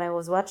match and when I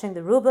was watching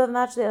the Rublev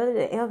match the other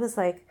day, I was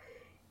like,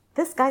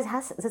 this guy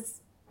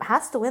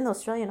has to win the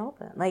Australian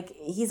Open. Like,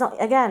 he's on,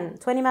 again,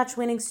 20-match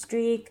winning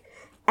streak.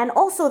 And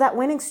also that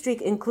winning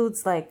streak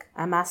includes, like,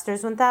 a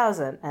Masters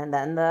 1000 and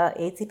then the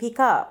ATP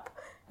Cup.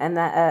 And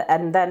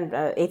then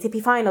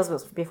ATP Finals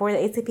was before the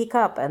ATP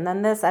Cup. And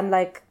then this, I'm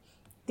like,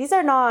 these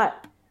are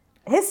not...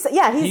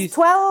 He's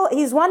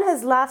won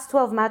his last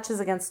 12 matches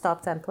against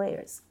top 10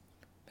 players.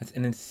 That's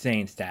an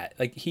insane stat.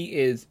 Like, he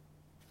is...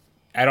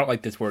 I don't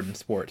like this word in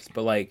sports,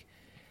 but, like,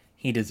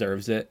 he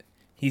deserves it.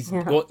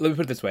 Well, let me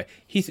put it this way.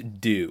 He's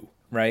due,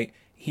 right?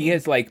 He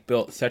has, like,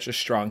 built such a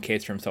strong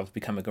case for himself to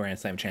become a Grand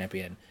Slam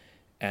champion.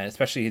 And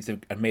especially he's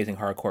an amazing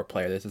hardcourt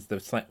player. This is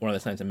one of the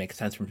slams that makes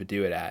sense for him to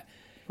do it at.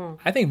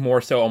 I think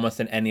more so almost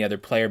than any other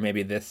player,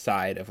 maybe this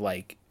side of,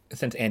 like,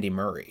 since Andy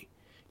Murray.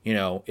 You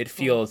know, it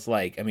feels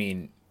like, I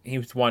mean,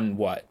 he's won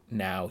what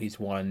now? He's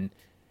won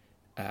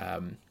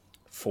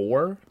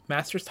 4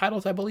 Masters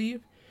titles, I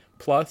believe,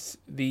 plus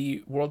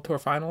the World Tour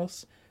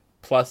Finals.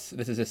 Plus,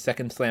 this is his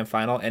second Slam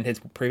final, and his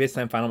previous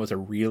Slam final was a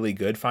really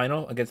good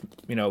final against,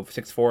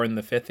 6-4 in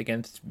the 5th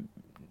against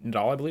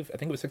Nadal, I believe. I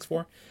think it was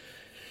 6-4.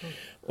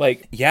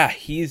 Like, yeah,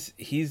 he's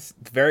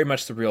very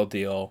much the real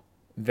deal.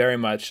 Very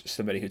much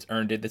somebody who's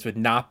earned it. This would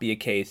not be a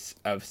case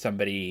of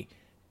somebody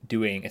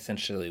doing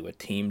essentially what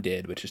Thiem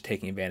did, which is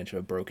taking advantage of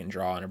a broken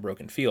draw and a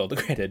broken field.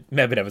 Granted,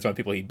 Medvedev was one of the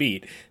people he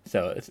beat,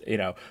 so it's,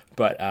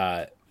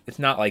 but it's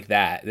not like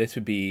that. This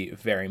would be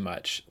very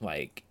much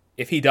like,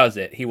 if he does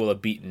it, he will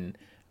have beaten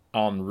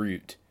en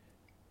route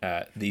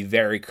the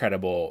very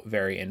credible,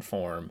 very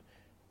informed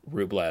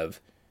Rublev,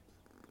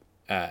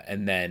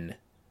 and then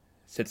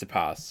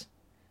Tsitsipas,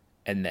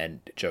 and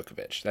then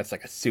Djokovic. That's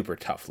like a super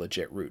tough,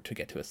 legit route to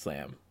get to a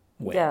Slam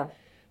win. Yeah.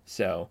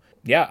 So,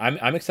 yeah,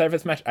 I'm excited for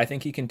this match. I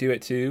think he can do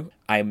it too.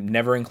 I'm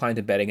never inclined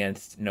to bet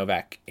against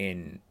Novak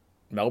in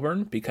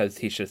Melbourne because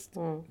he's just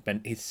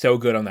he's so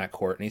good on that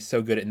court and he's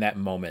so good in that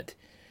moment.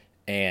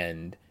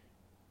 And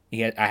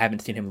I haven't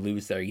seen him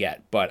lose there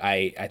yet, but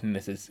I think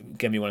this is going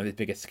to be one of his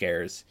biggest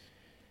scares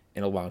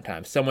in a long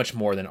time. So much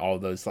more than all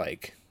those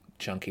like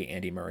chunky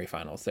Andy Murray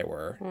finals there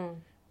were.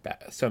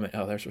 So many,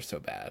 theirs were so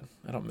bad.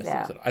 I don't miss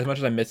those. As much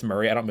as I miss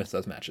Murray, I don't miss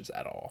those matches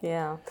at all.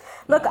 Yeah.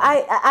 Look,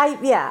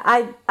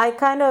 I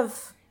kind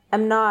of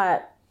am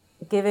not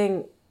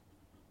giving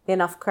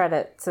enough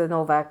credit to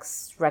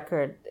Novak's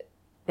record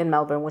in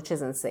Melbourne, which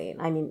is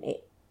insane. I mean,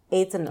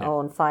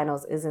 8-0 in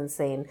finals is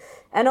insane.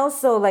 And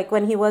also, like,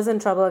 when he was in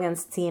trouble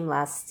against Thiem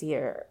last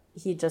year,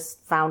 he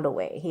just found a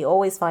way. He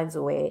always finds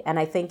a way. And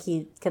I think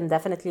he can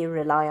definitely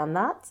rely on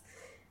that.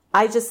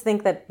 I just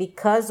think that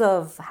because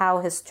of how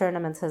his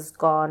tournament has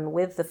gone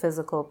with the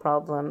physical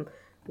problem,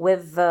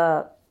 with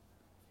the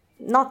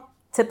not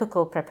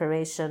typical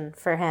preparation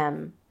for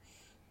him,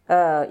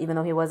 even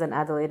though he was in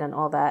Adelaide and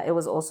all that, it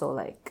was also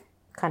like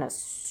kind of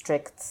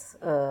strict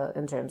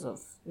in terms of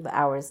the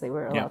hours they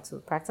were allowed to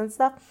practice and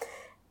stuff.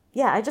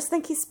 Yeah, I just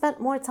think he spent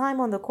more time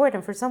on the court.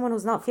 And for someone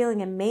who's not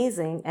feeling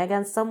amazing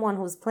against someone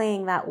who's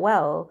playing that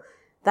well,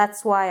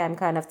 that's why I'm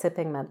kind of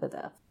tipping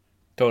Medvedev.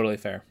 Totally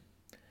fair.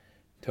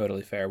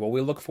 Totally fair. Well,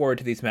 we look forward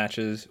to these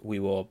matches. We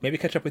will maybe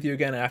catch up with you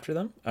again after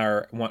them,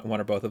 or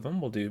one or both of them.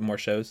 We'll do more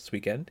shows this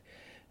weekend,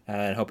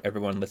 and hope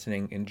everyone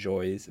listening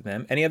enjoys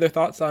them. Any other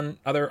thoughts on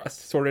other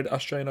assorted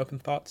Australian Open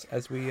thoughts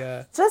as we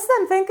Just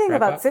I'm thinking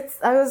about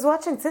I was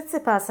watching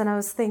Tsitsipas and I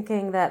was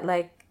thinking that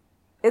like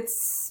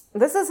this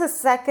is his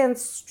second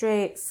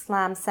straight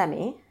slam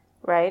semi,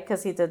 right?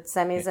 Because he did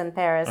semis in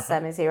Paris,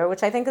 semis here,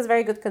 which I think is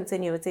very good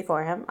continuity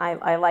for him.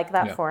 I like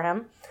that for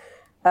him.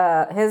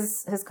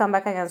 His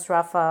comeback against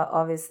Rafa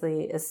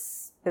obviously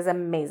is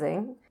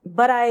amazing.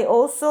 But I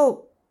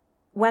also,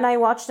 when I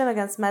watched him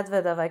against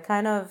Medvedev, I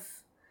kind of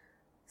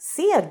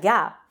see a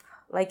gap.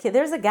 Like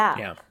there's a gap.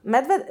 Yeah.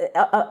 Medvedev,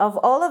 of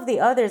all of the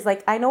others,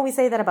 like I know we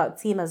say that about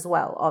Thiem as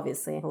well,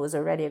 obviously, who was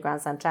already a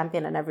Grand Slam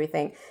champion and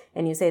everything,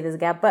 and you say there's a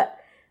gap. But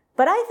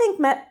I think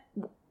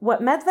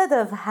what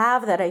Medvedev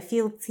have that I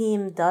feel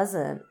Thiem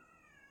doesn't,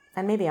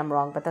 and maybe I'm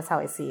wrong, but that's how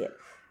I see it.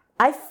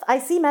 I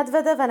see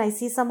Medvedev and I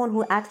see someone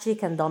who actually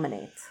can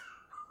dominate.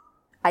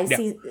 I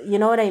see, you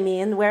know what I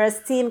mean? Whereas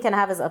Thiem can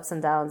have his ups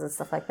and downs and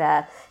stuff like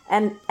that.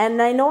 And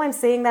I know I'm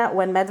saying that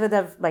when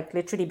Medvedev, like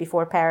literally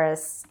before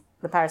Paris,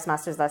 the Paris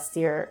Masters last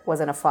year, was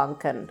in a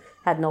funk and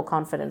had no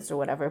confidence or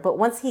whatever. But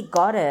once he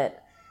got it,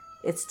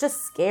 it's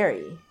just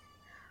scary.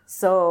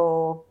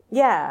 So,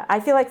 yeah,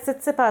 I feel like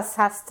Tsitsipas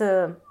has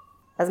to,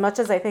 as much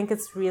as I think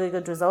it's really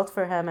good result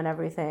for him and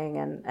everything,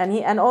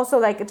 and also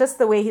like just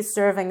the way he's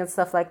serving and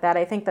stuff like that,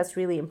 I think that's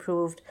really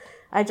improved.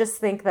 I just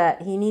think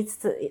that he needs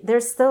to.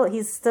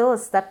 He's still a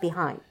step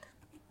behind.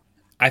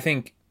 I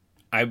think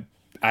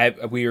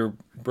we were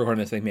recording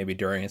this thing maybe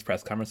during his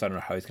press conference. So I don't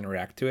know how he's going to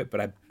react to it,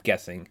 but I'm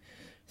guessing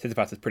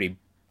Tsitsipas is pretty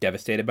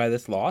devastated by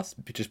this loss.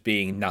 Just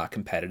being not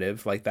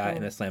competitive like that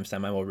in a slam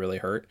semi will really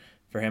hurt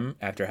for him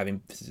after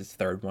having, this is his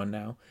third one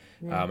now.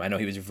 I know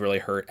he was really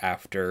hurt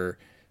after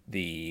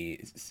the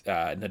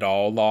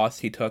Nadal loss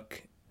he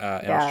took in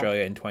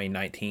Australia in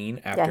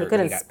 2019 after he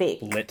couldn't got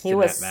speak. blitzed in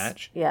that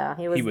match. Yeah,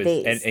 he was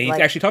dazed. And he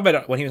actually talked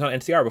about it when he was on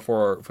NCR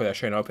before for the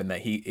Australian Open,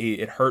 that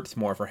it hurts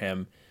more for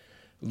him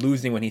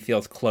losing when he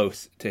feels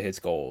close to his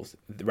goals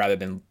rather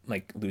than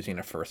like losing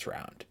a first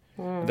round.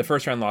 The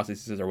first round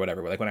losses or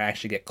whatever, but like when I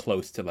actually get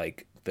close to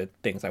like the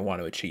things I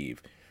want to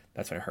achieve,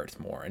 that's when it hurts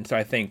more. And so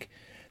I think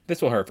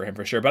this will hurt for him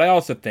for sure. But I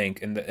also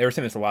think, and they were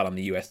saying this a lot on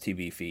the US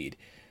TV feed,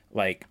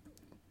 like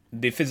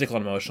the physical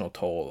and emotional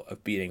toll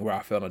of beating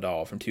Rafael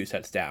Nadal from 2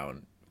 sets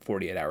down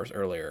 48 hours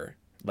earlier,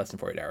 less than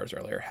 48 hours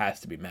earlier, has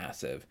to be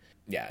massive.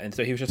 Yeah, and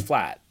so he was just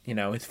flat. You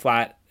know, he's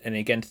flat and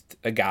against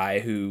a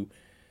guy who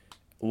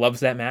loves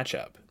that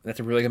matchup.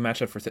 That's a really good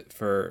matchup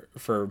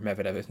for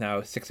Medvedev. It's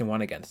now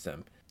 6-1 against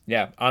him.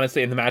 Yeah,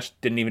 honestly, and the match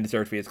didn't even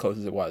deserve to be as close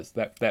as it was.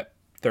 That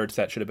third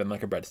set should have been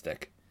like a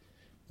breadstick,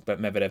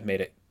 but Medvedev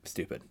made it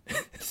stupid.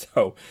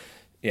 So,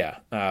 yeah.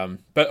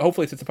 But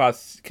hopefully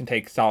Tsitsipas can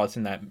take solace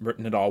in that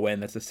Nadal win.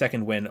 That's the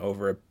second win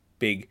over a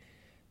big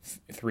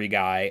three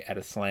guy at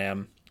a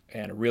slam,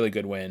 and a really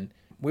good win.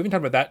 We haven't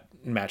talked about that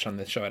match on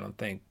this show, I don't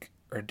think,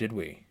 or did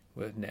we,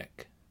 with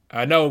Nick?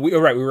 No, we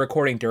were right. We were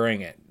recording during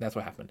it. That's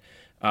what happened.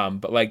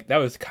 But like that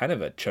was kind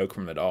of a choke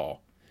from Nadal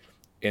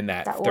in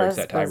that third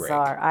set tiebreak.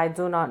 Bizarre. I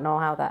do not know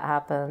how that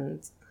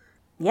happened.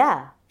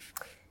 Yeah,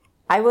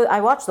 I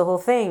watched the whole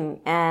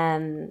thing,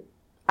 and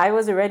I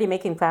was already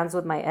making plans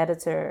with my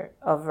editor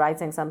of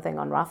writing something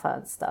on Rafa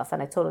and stuff,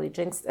 and I totally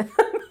jinxed it.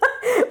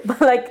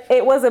 But like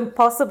it was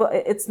impossible.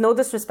 It's no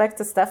disrespect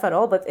to Steph at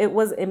all, but it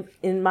was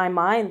in my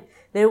mind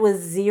there was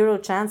zero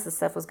chance that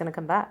Steph was going to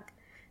come back.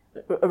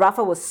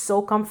 Rafa was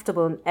so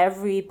comfortable in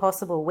every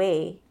possible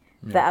way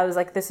that I was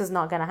like, this is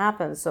not going to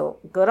happen. So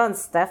good on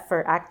Steph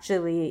for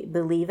actually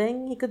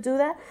believing he could do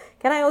that.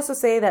 Can I also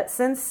say that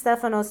since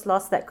Stefanos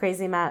lost that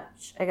crazy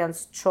match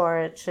against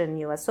Coric in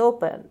US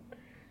Open,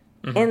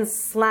 in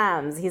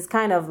slams, he's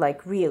kind of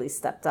like really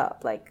stepped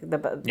up. Like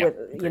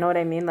you know what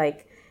I mean?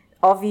 Like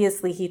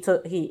obviously he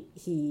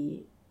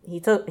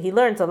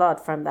learned a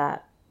lot from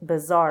that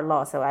bizarre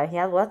loss. So he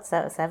had what,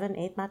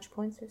 7-8 match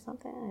points or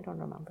something? I don't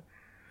remember.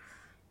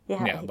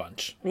 Yeah, a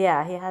bunch.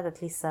 Yeah, he had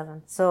at least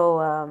 7. So,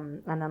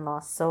 and then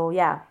lost. So,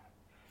 yeah.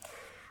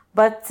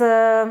 But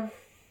I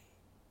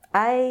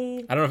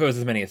don't know if it was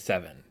as many as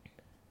 7.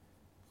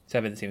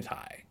 7 seems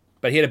high.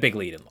 But he had a big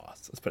lead and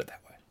lost. Let's put it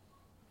that way.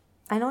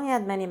 I know he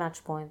had many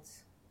match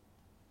points.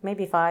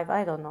 Maybe 5.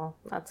 I don't know.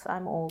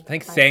 I'm old. I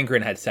think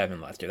Sangren had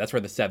 7 last year. That's where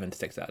the 7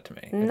 sticks out to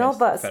me. No,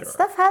 but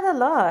Steph had a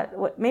lot.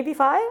 What, maybe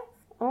 5?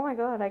 Oh my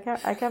God, I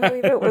can't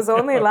believe it was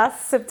only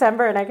last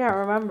September and I can't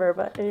remember,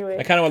 but anyway.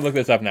 I kind of want to look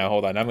this up now.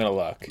 Hold on, I'm going to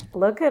look.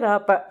 Look it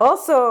up. But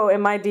also,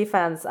 in my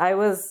defense, I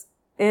was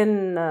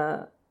in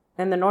the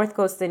North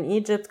Coast in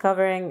Egypt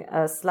covering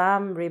a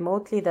slam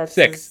remotely. That's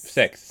six.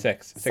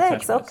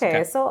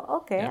 Okay,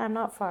 so yeah. I'm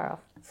not far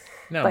off.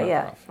 No, but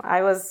yeah,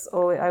 I was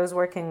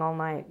working all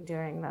night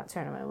during that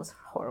tournament. It was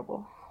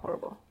horrible.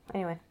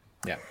 Anyway.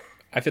 Yeah,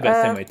 I feel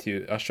that same way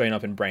too. Australian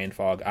Open brain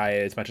fog.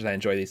 As much as I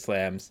enjoy these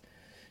slams,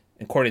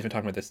 and Courtney's been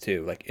talking about this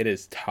too. Like, it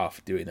is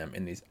tough doing them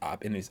in these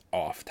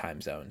off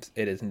time zones.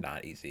 It is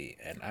not easy,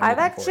 and I'm looking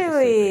forward to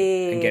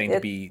sleeping and getting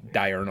to be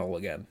diurnal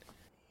again.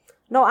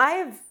 No,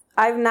 I've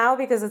now,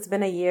 because it's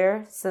been a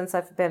year since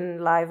I've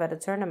been live at a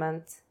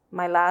tournament.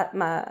 My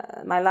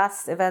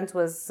last event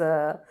was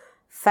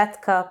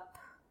Fed Cup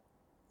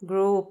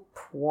Group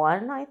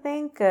 1, I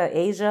think,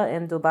 Asia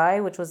in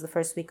Dubai, which was the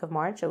first week of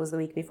March. It was the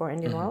week before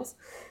Indian Wells.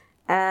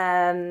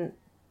 And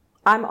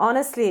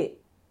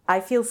I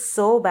feel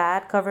so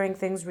bad covering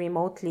things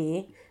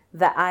remotely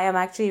that I am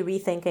actually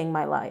rethinking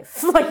my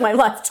life, like my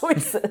life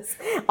choices.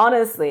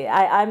 Honestly,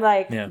 I'm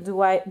like,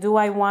 do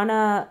I want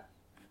to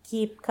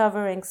keep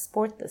covering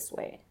sport this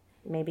way?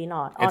 Maybe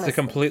not. Honestly. It's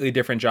a completely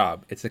different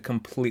job.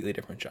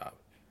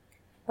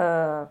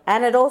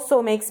 And it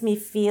also makes me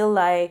feel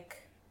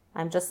like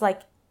I'm just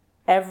like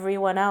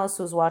everyone else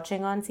who's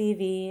watching on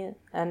TV,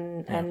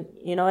 and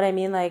you know what I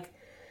mean? Like,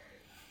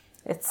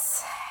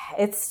 it's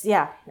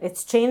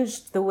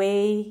changed the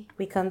way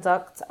we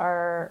conduct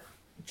our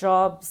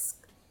jobs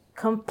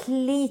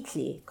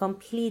completely.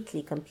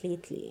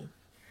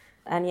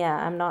 And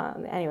I'm not.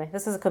 Anyway,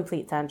 this is a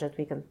complete tangent.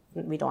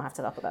 We don't have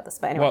to talk about this.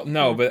 But anyway. Well,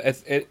 no, but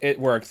it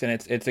works, and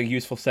it's a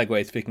useful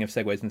segue. Speaking of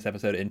segues in this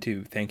episode,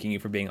 into thanking you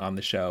for being on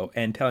the show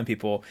and telling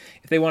people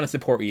if they want to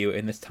support you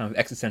in this time of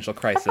existential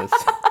crisis,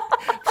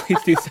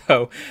 please do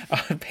so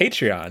on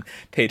Patreon.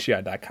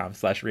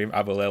 Patreon.com/Reem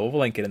Abuelel. We'll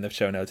link it in the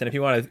show notes. And if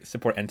you want to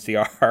support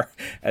NCR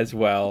as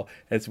well,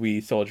 as we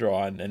soldier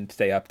on and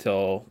stay up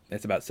till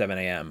it's about 7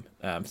 a.m.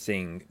 I've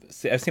seen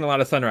a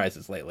lot of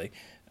sunrises lately.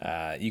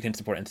 You can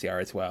support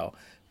NCR as well.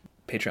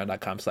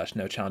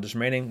 Patreon.com/No Challenges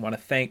Remaining. Want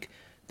to thank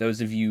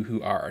those of you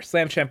who are our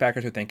Slam Champ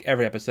backers who thank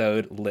every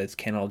episode: Liz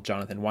Kennel,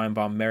 Jonathan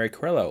Weinbaum, Mary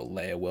Carrillo,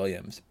 Leah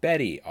Williams,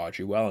 Betty,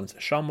 Audrey Wellens,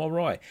 Sean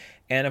Mulroy,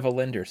 Anna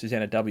Valinder,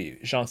 Susanna W.,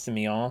 Jean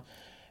Simeon,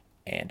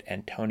 and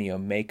Antonio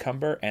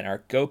Maycumber, and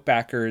our GOAT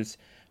backers,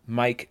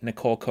 Mike,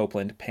 Nicole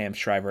Copeland, Pam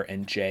Shriver,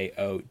 and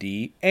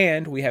J.O.D.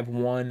 And we have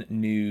one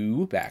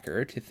new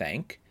backer to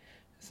thank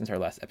since our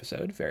last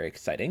episode. Very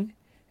exciting.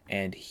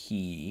 And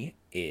he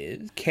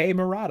is Kei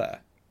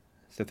Murata.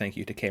 So thank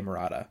you to Kei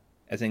Murata,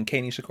 as in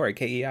Kei Nishikori,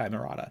 Kei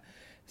Murata.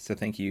 So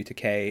thank you to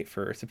Kei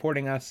for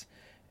supporting us.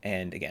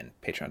 And again,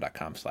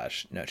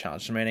 patreon.com/No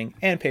Challenges Remaining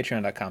and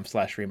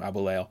patreon.com/Reem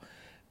Abuelel.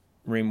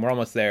 Reem, we're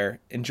almost there.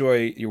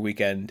 Enjoy your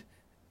weekend,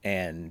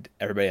 and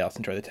everybody else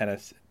enjoy the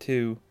tennis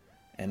too.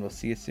 And we'll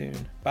see you soon.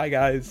 Bye,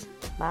 guys.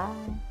 Bye.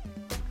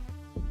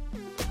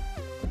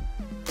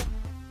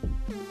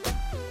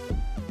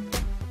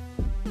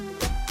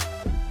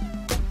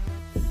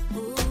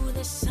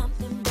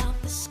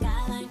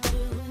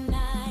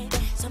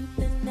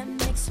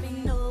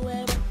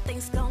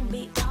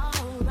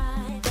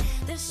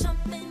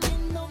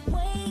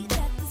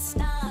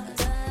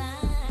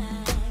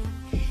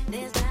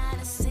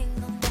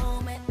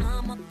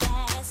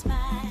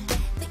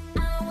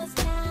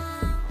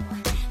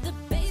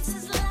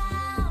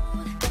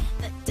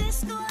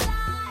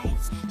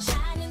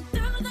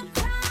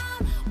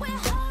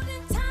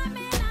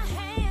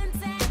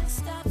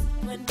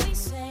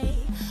 Say